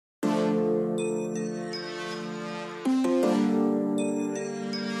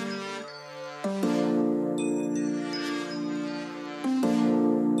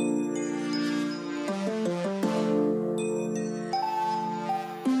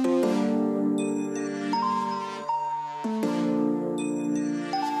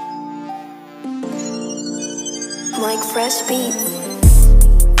Like fresh beats.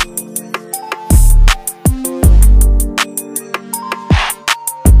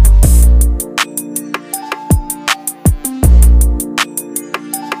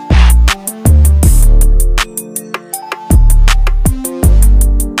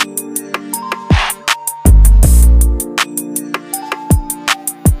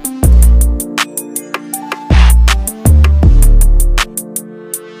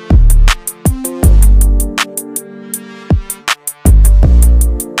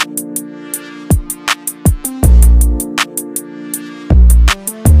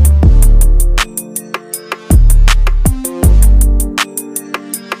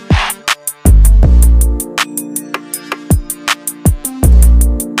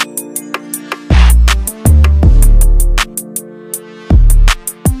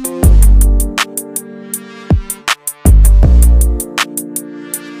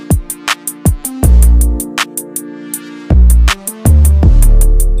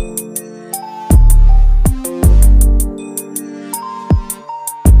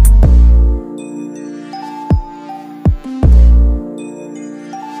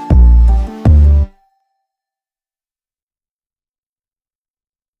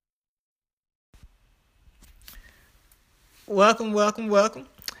 Welcome.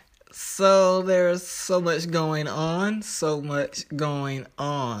 So there's so much going on.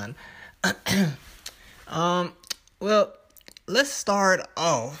 Um, well, let's start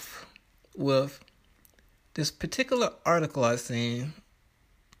off with this particular article I seen.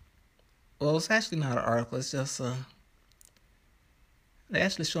 Well, it's actually not an article. It's just they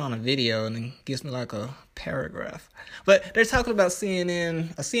actually show on a video and it gives me like a paragraph. But they're talking about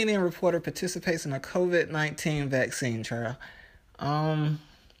CNN. A CNN reporter participates in a COVID-19 vaccine trial.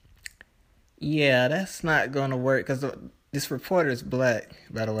 Yeah, that's not going to work because this reporter is black,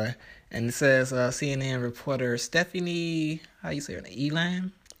 by the way. And it says CNN reporter Stephanie, how you say her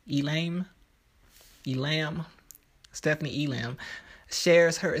name? Stephanie Elam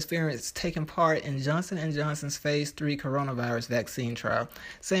shares her experience taking part in Johnson & Johnson's phase 3 coronavirus vaccine trial,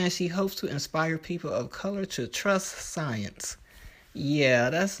 saying she hopes to inspire people of color to trust science. Yeah,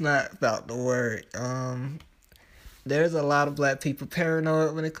 that's not about to work. There's a lot of black people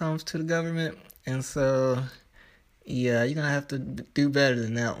paranoid when it comes to the government, and so, yeah, you're going to have to do better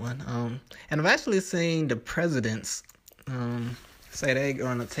than that one. And I've actually seen the presidents say they're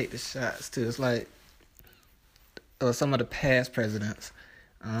going to take the shots, too. It's like some of the past presidents.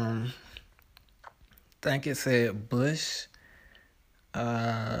 I think it said Bush,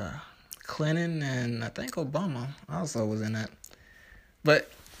 Clinton, and I think Obama also was in that. But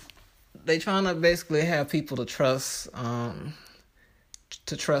they trying to basically have people to trust the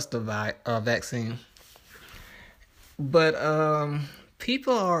vaccine. But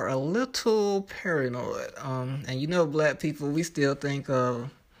people are a little paranoid. And black people, we still think of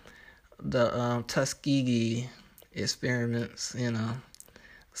the Tuskegee experiments,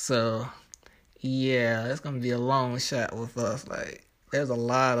 So, yeah, it's going to be a long shot with us. Like, there's a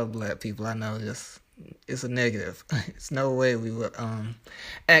lot of black people I know it's a negative. It's no way we would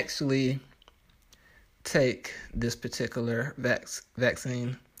actually take this particular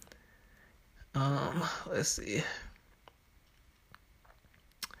vaccine. Let's see.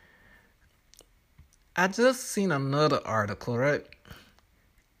 I just seen another article, right?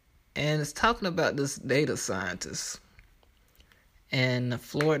 And it's talking about this data scientist and the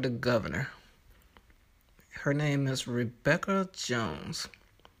Florida governor. Her name is Rebecca Jones.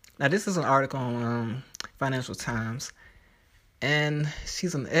 Now, this is an article on Financial Times, and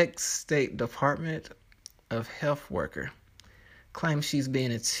she's an ex-State Department of Health worker. Claims she's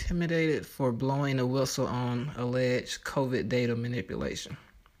being intimidated for blowing the whistle on alleged COVID data manipulation.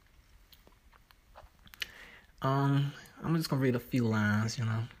 I'm just going to read a few lines,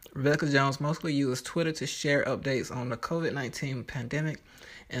 Rebecca Jones mostly used Twitter to share updates on the COVID-19 pandemic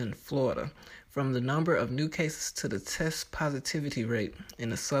in Florida, from the number of new cases to the test positivity rate in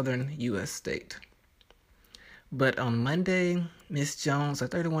the southern U.S. state. But on Monday, Ms. Jones, a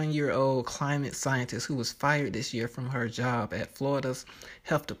 31-year-old climate scientist who was fired this year from her job at Florida's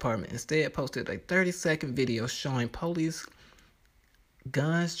health department, instead posted a 30-second video showing police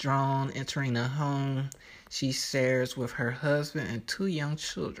guns drawn entering a home she shares with her husband and 2 young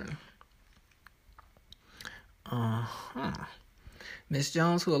children. Ms.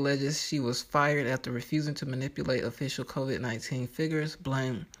 Jones, who alleges she was fired after refusing to manipulate official COVID-19 figures,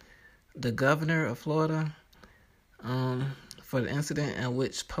 blamed the governor of Florida for the incident in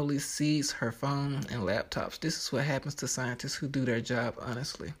which police seized her phone and laptops. "This is what happens to scientists who do their job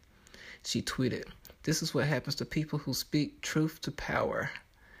honestly," she tweeted. "This is what happens to people who speak truth to power.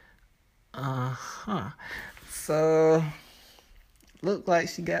 Uh-huh. So, look like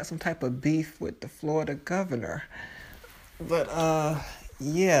she got some type of beef with the Florida governor. But,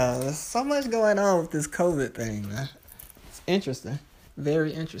 yeah, there's so much going on with this COVID thing, man. It's interesting.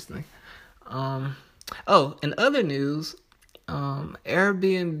 Very interesting. Um, in other news,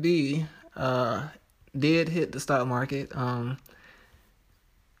 Airbnb, did hit the stock market, or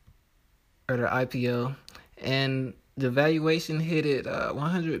their IPO, and the valuation hit it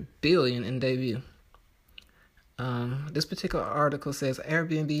 100 billion in debut. This particular article says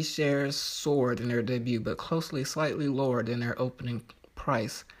Airbnb shares soared in their debut, but slightly lower than their opening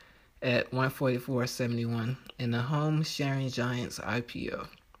price at 144.71 in the home sharing giant's IPO.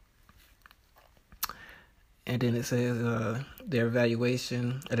 And then it says their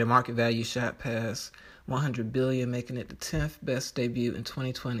market value shot past 100 billion, making it the 10th best debut in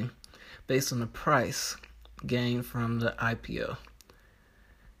 2020, based on the price gained from the IPO.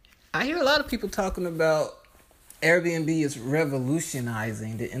 I hear a lot of people talking about Airbnb is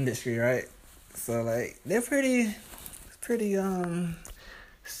revolutionizing the industry, right? So like they're pretty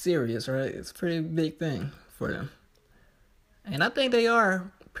serious, right? It's a pretty big thing for them. And I think they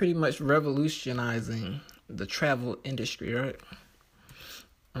are pretty much revolutionizing the travel industry, right?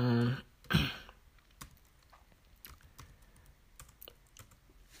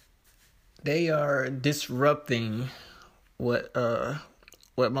 They are disrupting what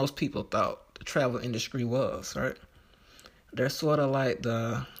most people thought the travel industry was, right? They're sort of like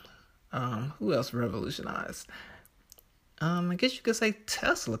the who else revolutionized? I guess you could say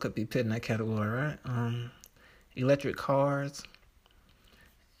Tesla could be put in that category, right? Electric cars,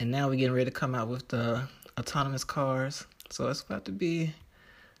 and now we're getting ready to come out with the autonomous cars. So it's about to be.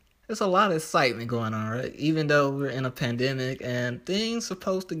 There's a lot of excitement going on, right? Even though we're in a pandemic and things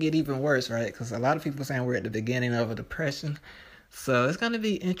supposed to get even worse, right? Because a lot of people are saying we're at the beginning of a depression. So it's going to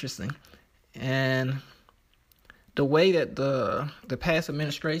be interesting. And the way that the past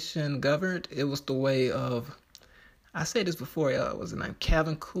administration governed, it was the way of, I said this before, was it named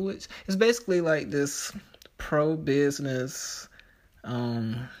Calvin Coolidge? It's basically like this pro-business,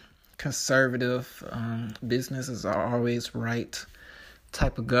 conservative, businesses are always right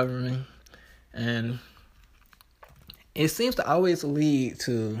type of government, and it seems to always lead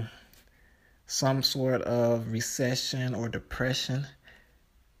to some sort of recession or depression.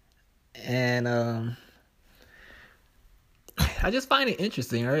 And I just find it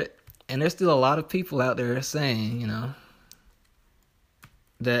interesting, right? And there's still a lot of people out there saying,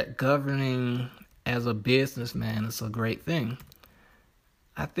 that governing as a businessman is a great thing.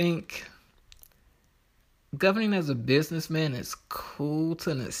 I think governing as a businessman is cool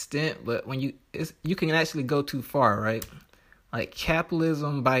to an extent, but when you can actually go too far, right? Like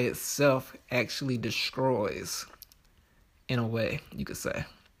capitalism by itself actually destroys, in a way, you could say.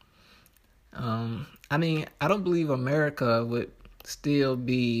 I don't believe America would still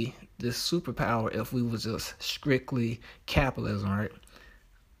be this superpower if we was just strictly capitalism, right?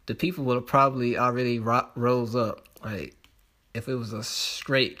 The people would have probably already rose up, like, if it was a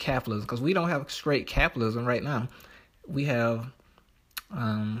straight capitalism, because we don't have straight capitalism right now. We have,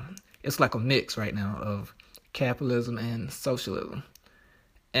 it's like a mix right now of capitalism and socialism.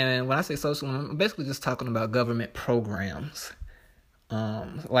 And when I say socialism, I'm basically just talking about government programs,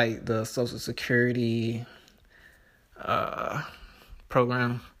 like the Social Security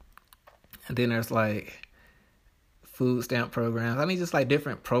program. And then there's like food stamp programs. Just like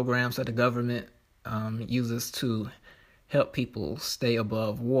different programs that the government uses to help people stay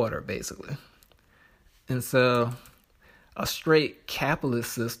above water, basically. And so a straight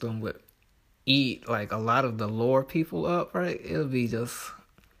capitalist system would eat like a lot of the lower people up, right? It'll be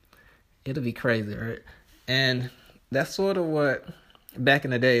crazy, right? And that's sort of what back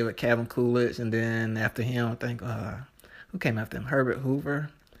in the day with Calvin Coolidge, and then after him, I think who came after him? Herbert Hoover.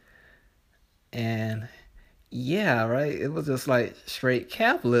 And yeah, right, it was just like straight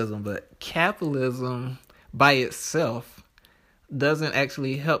capitalism, but capitalism by itself doesn't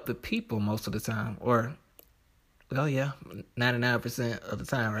actually help the people most of the time, or, 99% of the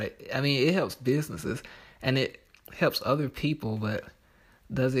time, right? It helps businesses and it helps other people, but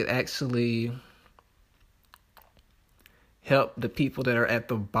does it actually help the people that are at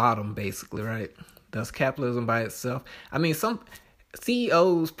the bottom, basically, right? Does capitalism by itself? Some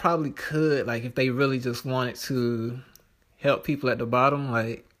CEOs probably could, like, if they really just wanted to help people at the bottom,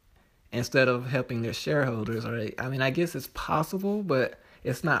 like, instead of helping their shareholders, right? I guess it's possible, but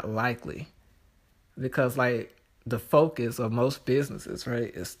it's not likely. Because, like, the focus of most businesses,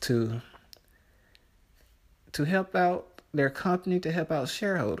 right, is to help out their company, to help out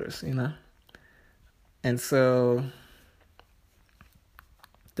shareholders, And so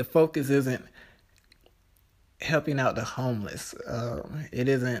the focus isn't helping out the homeless. It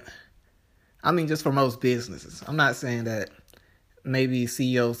isn't, I mean, just for most businesses. I'm not saying that maybe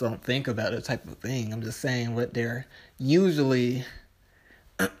CEOs don't think about that type of thing. I'm just saying what they're usually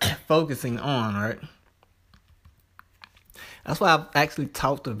focusing on, right? That's why I've actually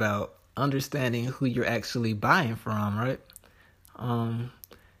talked about understanding who you're actually buying from, right?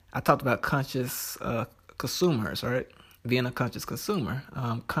 I talked about conscious consumers, right? Being a conscious consumer,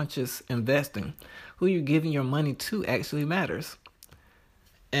 conscious investing. Who you're giving your money to actually matters.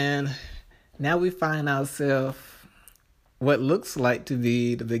 And now we find ourselves what looks like to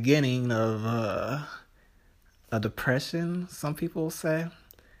be the beginning of a depression, some people say.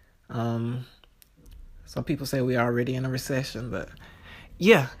 Some people say we're already in a recession, but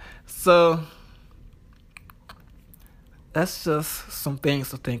yeah. So that's just some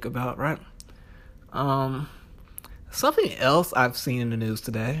things to think about, right? Something else I've seen in the news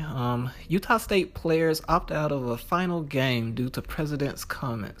today. Utah State players opt out of a final game due to president's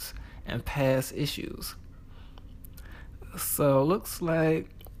comments and past issues. So looks like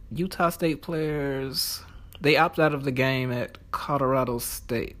Utah State players, they opt out of the game at Colorado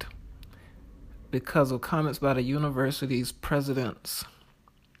State because of comments by the university's presidents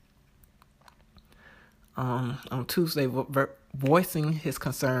on Tuesday voicing his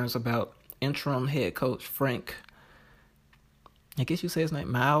concerns about interim head coach Frank, I guess you say his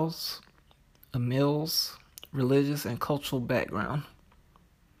name, Mills' religious and cultural background.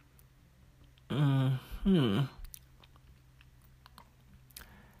 Let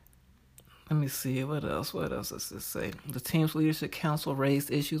me see, what else does this say? The team's leadership council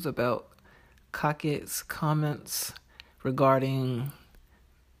raised issues about Cockett's comments regarding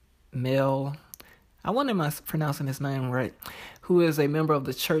Mel, I wonder am I pronouncing his name right, who is a member of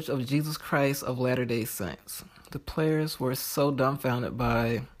the Church of Jesus Christ of Latter-day Saints. The players were so dumbfounded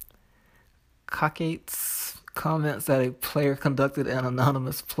by Cockett's comments that a player conducted an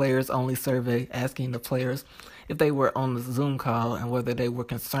anonymous players-only survey asking the players if they were on the Zoom call and whether they were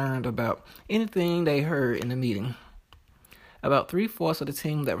concerned about anything they heard in the meeting. About 3/4 of the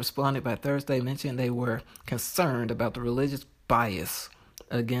team that responded by Thursday mentioned they were concerned about the religious bias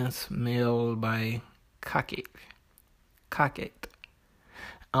against Mel by Cockett.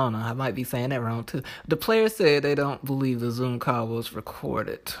 I don't know, I might be saying that wrong too. The players said they don't believe the Zoom call was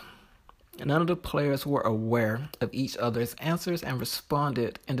recorded. None of the players were aware of each other's answers and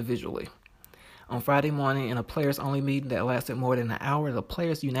responded individually. On Friday morning, in a players-only meeting that lasted more than an hour, the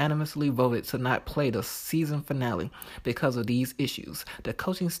players unanimously voted to not play the season finale because of these issues. The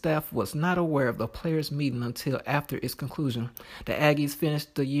coaching staff was not aware of the players' meeting until after its conclusion. The Aggies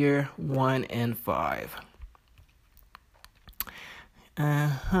finished the year 1-5.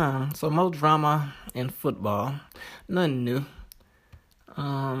 So more drama in football. Nothing new.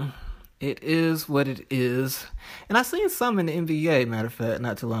 It is what it is. And I seen some in the NBA, matter of fact,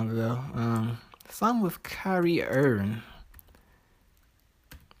 not too long ago. Some with Kyrie Irving.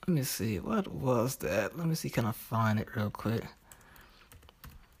 Let me see. What was that? Let me see. Can I find it real quick?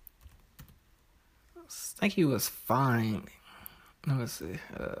 I think he was fine. Let me see.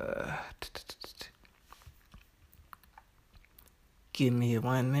 Give me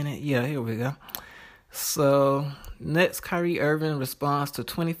 1 minute. Yeah, here we go. So, next, Kyrie Irving responds to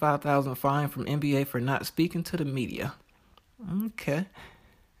 $25,000 fine from NBA for not speaking to the media. Okay.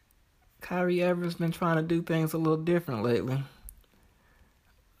 Kyrie Irving's been trying to do things a little different lately.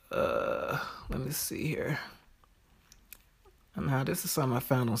 Let me see here. Now, this is something I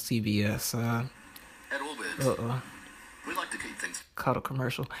found on CBS. At Orbit, we like to keep things. Caught a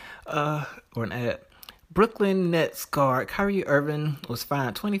commercial. Or an ad. Brooklyn Nets guard Kyrie Irving was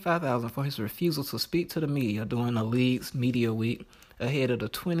fined $25,000 for his refusal to speak to the media during the league's media week ahead of the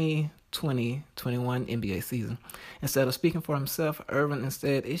 2020-21 NBA season. Instead of speaking for himself, Irving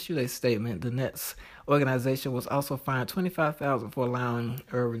instead issued a statement. The Nets organization was also fined $25,000 for allowing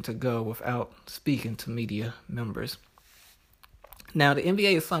Irving to go without speaking to media members. Now, the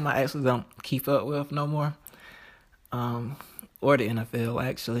NBA is something I actually don't keep up with no more, or the NFL,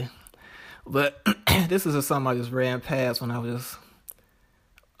 actually. But this is just something I just ran past when I was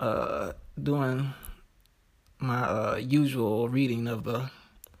doing my usual reading of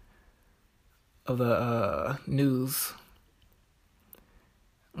the news.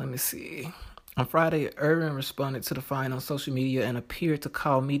 Let me see. On Friday, Irving responded to the fine on social media and appeared to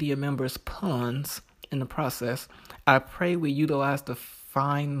call media members puns in the process. I pray we utilize the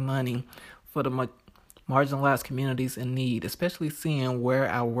fine money for the marginalized communities in need, especially seeing where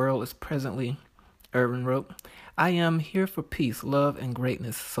our world is presently, Irving wrote. I am here for peace, love, and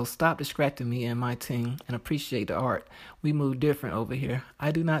greatness, so stop distracting me and my team and appreciate the art. We move different over here.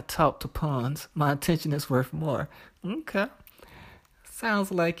 I do not talk to pawns. My attention is worth more. Okay.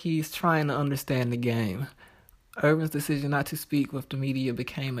 Sounds like he's trying to understand the game. Irvin's decision not to speak with the media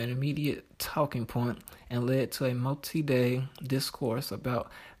became an immediate talking point and led to a multi-day discourse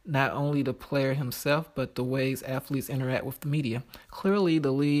about not only the player himself, but the ways athletes interact with the media. Clearly,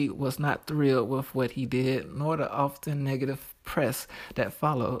 the league was not thrilled with what he did, nor the often negative press that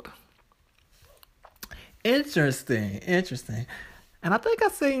followed. Interesting. And I think I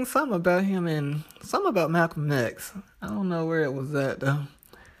seen something about him and something about Malcolm X. I don't know where it was at, though.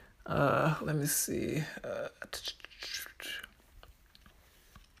 Let me see.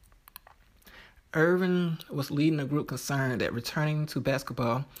 Irvin was leading a group concerned that returning to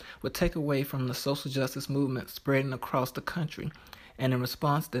basketball would take away from the social justice movement spreading across the country. And in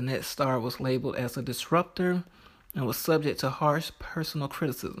response, the Nets star was labeled as a disruptor and was subject to harsh personal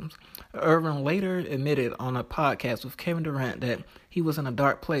criticisms. Irvin later admitted on a podcast with Kevin Durant that he was in a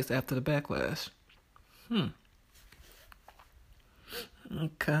dark place after the backlash.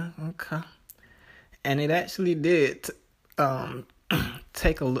 Okay. And it actually did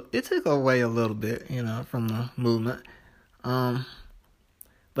took away a little bit, from the movement. But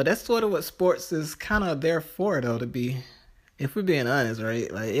that's sort of what sports is kind of there for, though, to be, if we're being honest, right?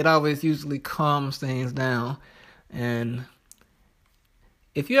 Like, it always usually calms things down. And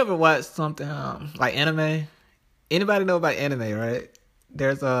if you ever watch something like anime, anybody know about anime, right?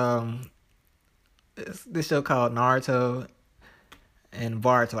 There's this show called Naruto and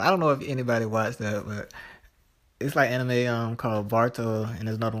Boruto. I don't know if anybody watched that, but it's like anime called Boruto, and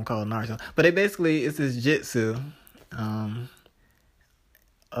there's another one called Naruto. But it's this jitsu,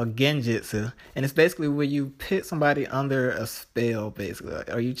 a genjutsu, and it's basically where you put somebody under a spell, basically,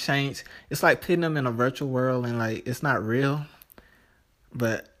 or you change. It's like putting them in a virtual world, and like it's not real.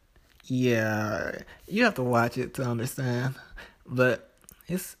 But yeah, you have to watch it to understand. But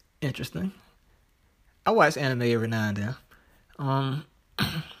it's interesting. I watch anime every now and then.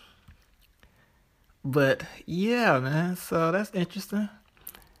 But yeah, man. So that's interesting.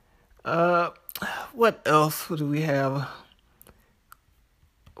 What else do we have?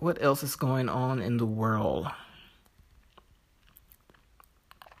 What else is going on in the world?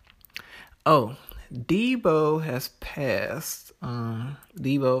 Oh, Debo has passed.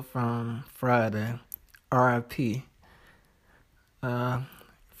 Debo from Friday. R.I.P.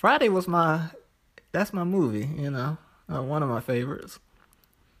 Friday was that's my movie, one of my favorites.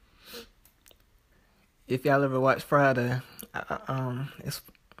 If y'all ever watch Friday, it's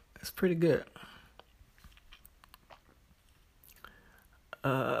pretty good.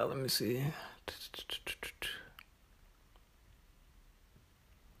 Let me see.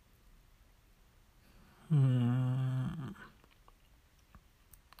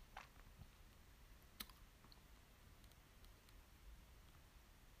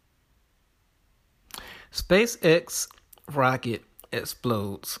 SpaceX rocket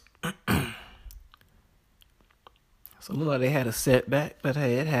explodes. So look like they had a setback, but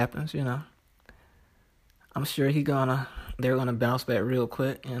hey, it happens, I'm sure they're gonna bounce back real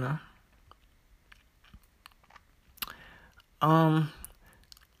quick,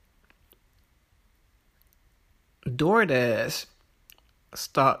 DoorDash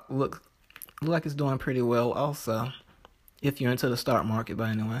stock look like it's doing pretty well also, if you're into the stock market, by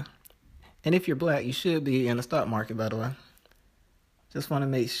anyway. And if you're black, you should be in the stock market, by the way. Just want to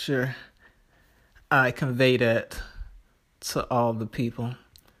make sure I convey that to all the people.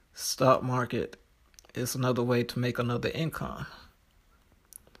 Stock market is another way to make another income.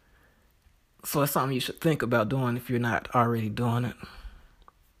 So it's something you should think about doing if you're not already doing it.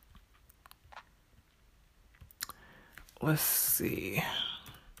 Let's see.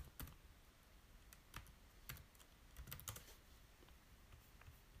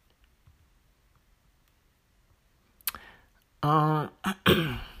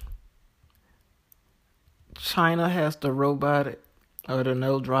 China has the robotic or the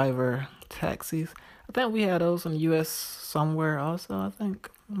no driver taxis. I think we had those in the U.S. somewhere also, I think.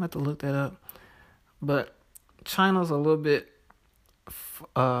 I'm going to have to look that up. But China's a little bit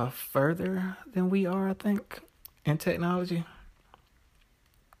further than we are, I think, in technology.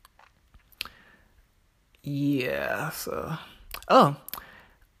 Yeah, so... Oh,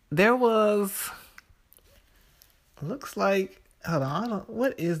 there was... Looks like... Hold on,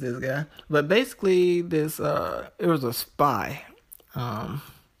 what is this guy? But basically, it was a spy. Let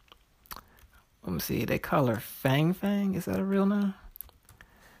me see, they call her Fang Fang. Is that a real name?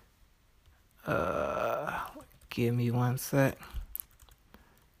 Give me one sec.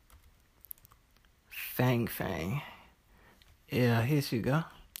 Fang Fang. Yeah, here you go.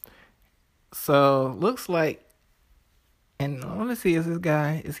 So, looks like, and let me see, is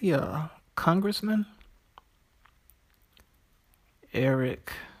he a congressman?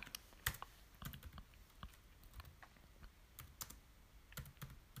 Eric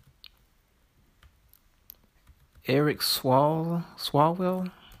Swalwell?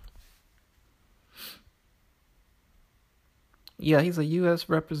 Yeah, he's a U.S.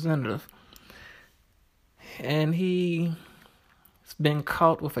 representative. And he's been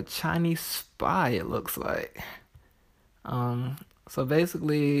caught with a Chinese spy, it looks like. So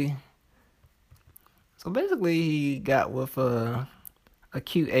basically he got with a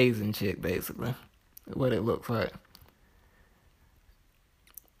cute Asian chick, basically. What it looks like.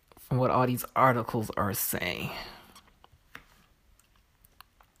 From what all these articles are saying.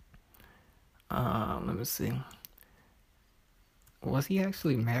 Let me see. Was he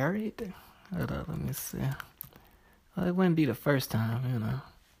actually married? Hold up, let me see. Well, it wouldn't be the first time, you know.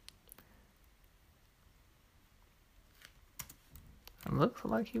 It looks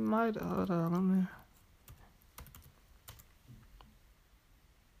like he might. Hold on, let me.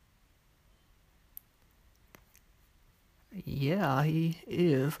 Yeah, he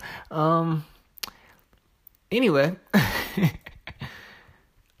is. Anyway,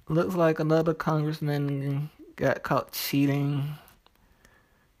 looks like another congressman got caught cheating,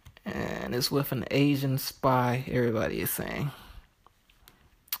 and it's with an Asian spy, everybody is saying.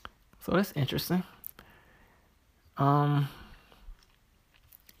 So that's interesting.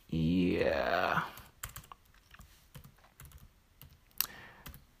 Yeah.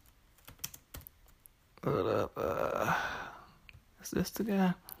 Hold up, is this the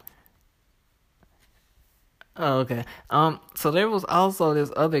guy? Oh, okay. So there was also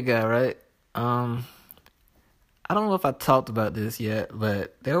this other guy, right? I don't know if I talked about this yet,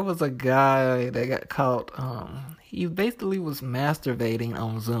 but there was a guy that got caught. He basically was masturbating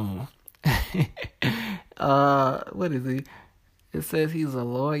on Zoom. What is he? It says he's a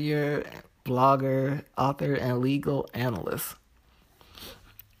lawyer, blogger, author, and legal analyst.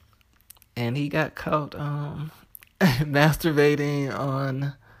 And he got caught masturbating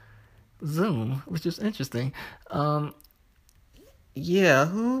on Zoom, which is interesting. Yeah,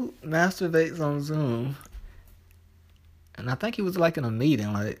 who masturbates on Zoom? And I think he was like in a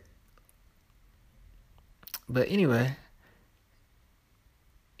meeting, like. But anyway,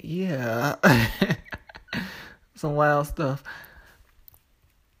 yeah, some wild stuff.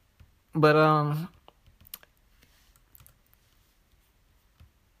 But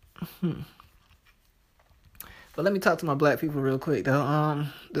But let me talk to my black people real quick, though.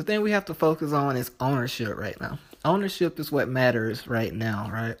 The thing we have to focus on is ownership right now. Ownership is what matters right now,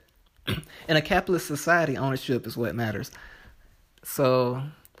 right? In a capitalist society, ownership is what matters. So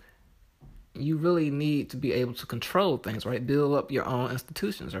you really need to be able to control things, right? Build up your own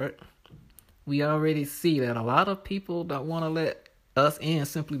institutions, right? We already see that a lot of people don't want to let us in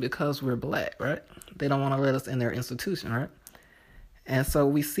simply because we're black, right? They don't want to let us in their institution, right? And so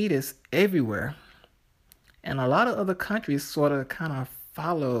we see this everywhere. And a lot of other countries sort of kind of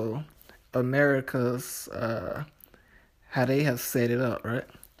follow America's, how they have set it up, right?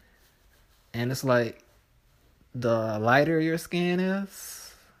 And it's like, the lighter your skin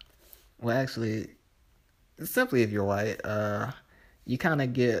is, well, actually, simply if you're white, you kind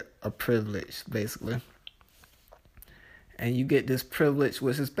of get a privilege, basically. And you get this privilege,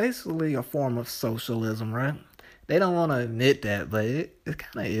 which is basically a form of socialism, right? They don't want to admit that, but it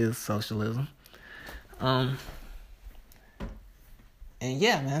kind of is socialism. And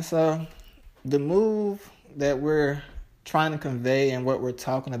yeah, man, so the move that we're trying to convey and what we're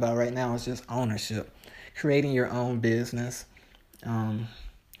talking about right now is just ownership. Creating your own business.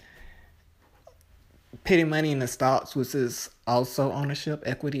 Putting money in the stocks, which is also ownership,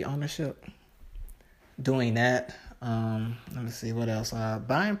 equity ownership. Doing that. Let me see what else.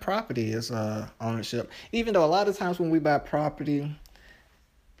 Buying property is ownership. Even though a lot of times when we buy property,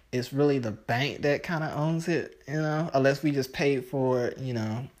 it's really the bank that kind of owns it, you know, unless we just paid for it, you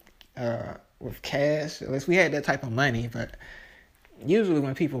know, with cash, unless we had that type of money. But usually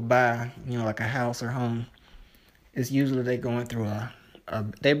when people buy, you know, like a house or home, it's usually they're going through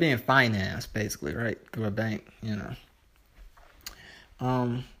they're being financed, basically, right, through a bank, you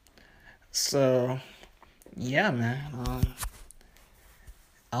know. So, yeah, man,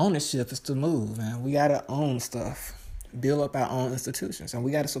 ownership is the move, man. We got to own stuff. Build up our own institutions, and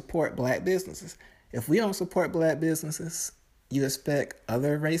we got to support black businesses. If we don't support black businesses, you expect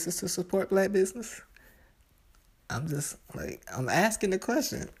other races to support black business? I'm asking the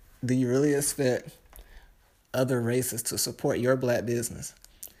question. Do you really expect other races to support your black business?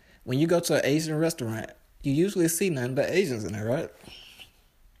 when you go to an Asian restaurant, you usually see nothing but Asians in there, right?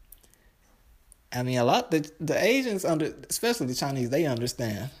 I mean, a lot the Asians especially the Chinese, they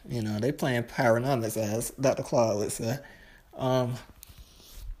understand. You know, they playing Paranomics, as Dr. Claude would say. And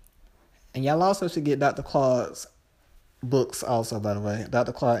y'all also should get Dr. Claude's books also, by the way.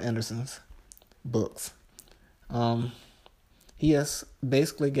 Dr. Claude Anderson's books. He has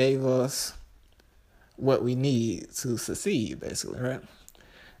basically gave us what we need to succeed, basically, right?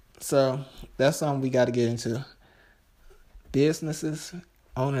 So that's something we got to get into. Businesses,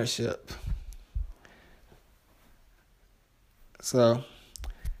 ownership. So,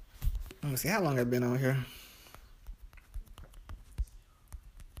 let me see how long I've been on here.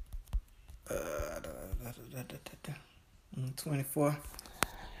 24.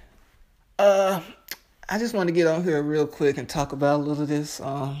 I just want to get on here real quick and talk about a little of this.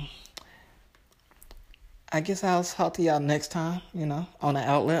 I guess I'll talk to y'all next time, on the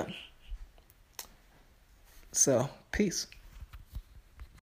outlet. So, peace.